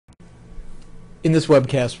In this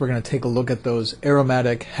webcast, we're going to take a look at those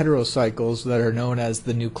aromatic heterocycles that are known as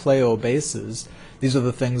the nucleobases. These are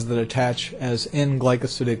the things that attach as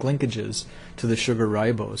N-glycosidic linkages to the sugar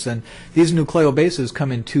ribose. And these nucleobases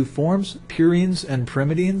come in two forms, purines and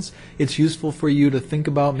pyrimidines. It's useful for you to think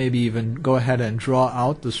about, maybe even go ahead and draw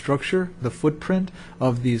out the structure, the footprint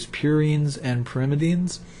of these purines and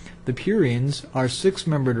pyrimidines. The purines are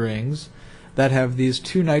six-membered rings that have these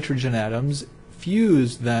two nitrogen atoms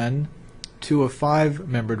fused then to a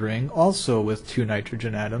five-membered ring, also with two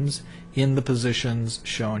nitrogen atoms in the positions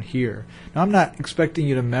shown here. Now, I'm not expecting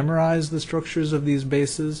you to memorize the structures of these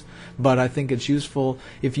bases, but I think it's useful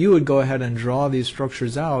if you would go ahead and draw these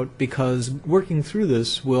structures out, because working through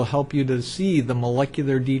this will help you to see the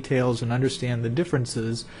molecular details and understand the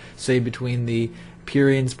differences, say, between the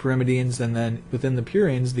purines, pyrimidines, and then within the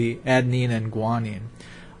purines, the adenine and guanine.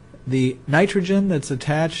 The nitrogen that's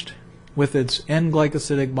attached with its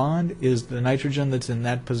N-glycosidic bond is the nitrogen that's in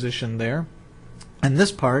that position there. And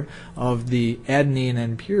this part of the adenine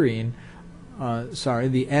and purine,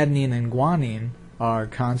 the adenine and guanine are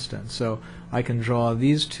constant. So I can draw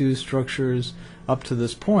these two structures up to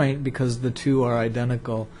this point because the two are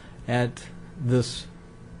identical at this,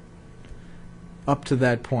 up to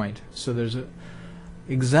that point. So there's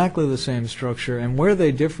exactly the same structure, and where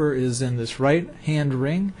they differ is in this right hand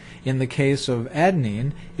ring. In the case of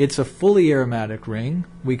adenine, it's a fully aromatic ring.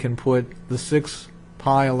 We can put the 6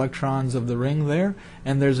 pi electrons of the ring there,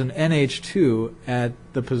 and there's an NH2 at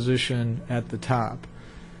the position at the top.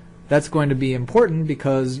 That's going to be important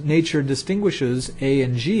because nature distinguishes A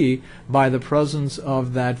and G by the presence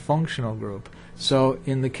of that functional group. So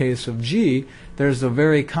in the case of G, there's a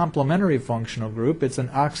very complementary functional group. It's an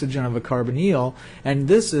oxygen of a carbonyl, and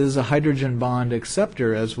this is a hydrogen bond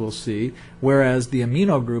acceptor, as we'll see, whereas the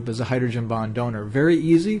amino group is a hydrogen bond donor. Very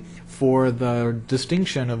easy for the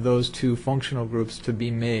distinction of those two functional groups to be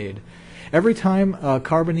made. Every time a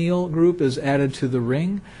carbonyl group is added to the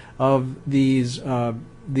ring of these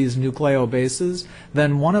nucleobases,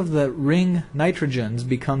 then one of the ring nitrogens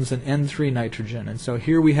becomes an N3 nitrogen. And so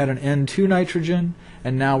here we had an N2 nitrogen,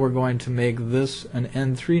 and now we're going to make this an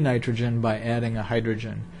N3 nitrogen by adding a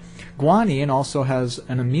hydrogen. Guanine also has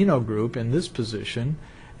an amino group in this position,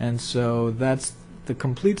 and so that's the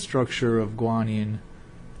complete structure of guanine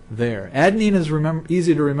there. Adenine is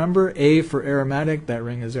easy to remember. A for aromatic, that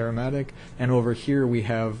ring is aromatic, and over here we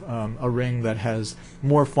have a ring that has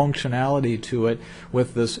more functionality to it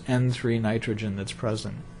with this N3 nitrogen that's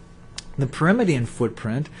present. The pyrimidine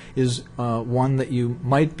footprint is one that you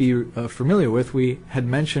might be familiar with. We had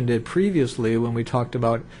mentioned it previously when we talked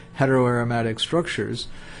about heteroaromatic structures.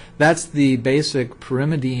 That's the basic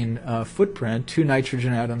pyrimidine footprint, two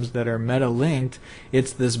nitrogen atoms that are meta-linked.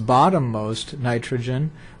 It's this bottommost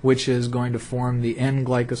nitrogen which is going to form the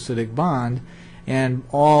N-glycosidic bond, and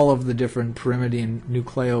all of the different pyrimidine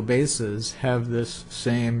nucleobases have this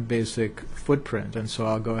same basic footprint. And so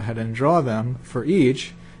I'll go ahead and draw them for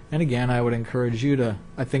each. And again, I would encourage you to,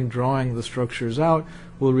 I think drawing the structures out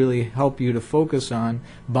will really help you to focus on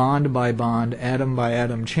bond by bond, atom by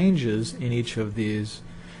atom changes in each of these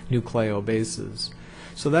nucleobases.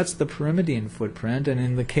 So that's the pyrimidine footprint, and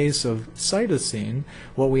in the case of cytosine,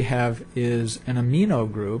 what we have is an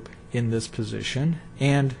amino group in this position,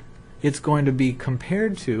 and it's going to be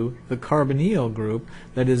compared to the carbonyl group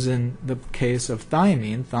that is in the case of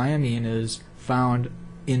thymine. Thymine is found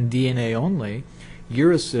in DNA only.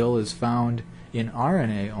 Uracil is found in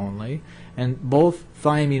RNA only, and both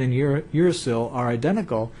thymine and uracil are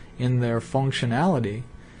identical in their functionality,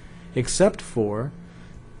 except for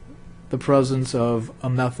the presence of a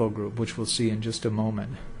methyl group, which we'll see in just a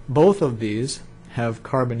moment. Both of these have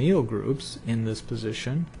carbonyl groups in this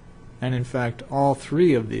position, and in fact all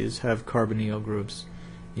three of these have carbonyl groups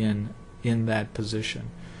in that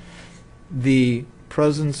position. The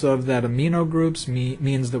presence of that amino groups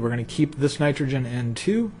means that we're going to keep this nitrogen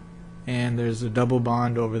N2, and there's a double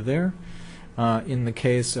bond over there. In the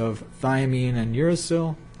case of thymine and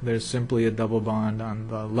uracil, there's simply a double bond on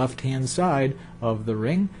the left-hand side of the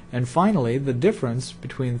ring. And finally, the difference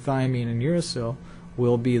between thymine and uracil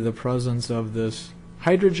will be the presence of this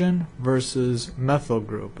hydrogen versus methyl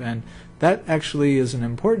group. And that actually is an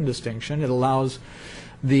important distinction. It allows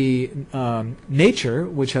the nature,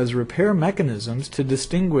 which has repair mechanisms, to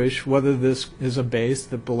distinguish whether this is a base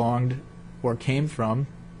that belonged or came from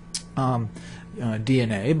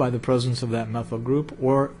DNA by the presence of that methyl group,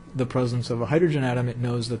 or the presence of a hydrogen atom. It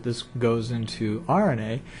knows that this goes into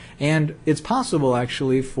RNA, and it's possible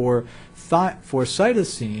actually for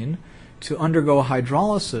cytosine to undergo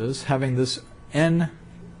hydrolysis, having this N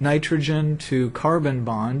nitrogen to carbon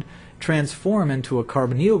bond transform into a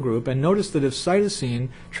carbonyl group, and notice that if cytosine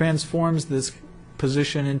transforms this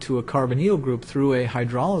position into a carbonyl group through a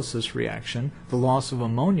hydrolysis reaction, the loss of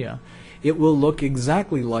ammonia, it will look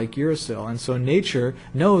exactly like uracil. And so nature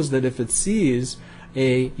knows that if it sees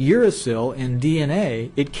a uracil in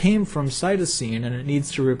DNA, it came from cytosine, and it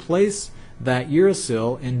needs to replace that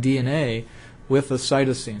uracil in DNA with a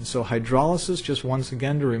cytosine. So hydrolysis, just once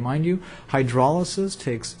again to remind you, hydrolysis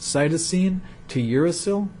takes cytosine to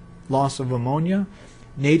uracil, loss of ammonia.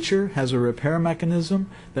 Nature has a repair mechanism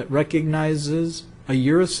that recognizes a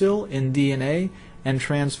uracil in DNA and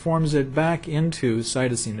transforms it back into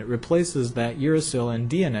cytosine. It replaces that uracil in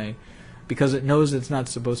DNA because it knows it's not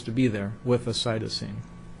supposed to be there with a cytosine.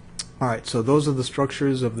 Alright, so those are the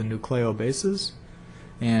structures of the nucleobases,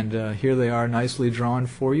 and here they are nicely drawn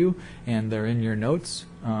for you, and they're in your notes.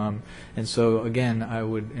 And so again, I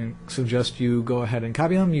would suggest you go ahead and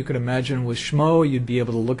copy them. You could imagine with SHMO you'd be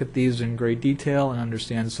able to look at these in great detail and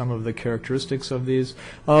understand some of the characteristics of these.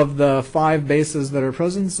 Of the 5 bases that are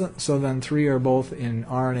present, so then 3 are both in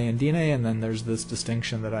RNA and DNA, and then there's this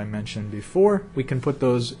distinction that I mentioned before. We can put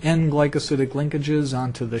those N-glycosidic linkages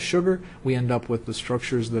onto the sugar. We end up with the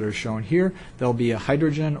structures that are shown here. There'll be a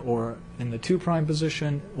hydrogen or in the 2'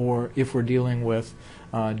 position, or if we're dealing with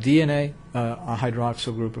DNA, a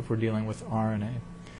hydroxyl group if we're dealing with RNA.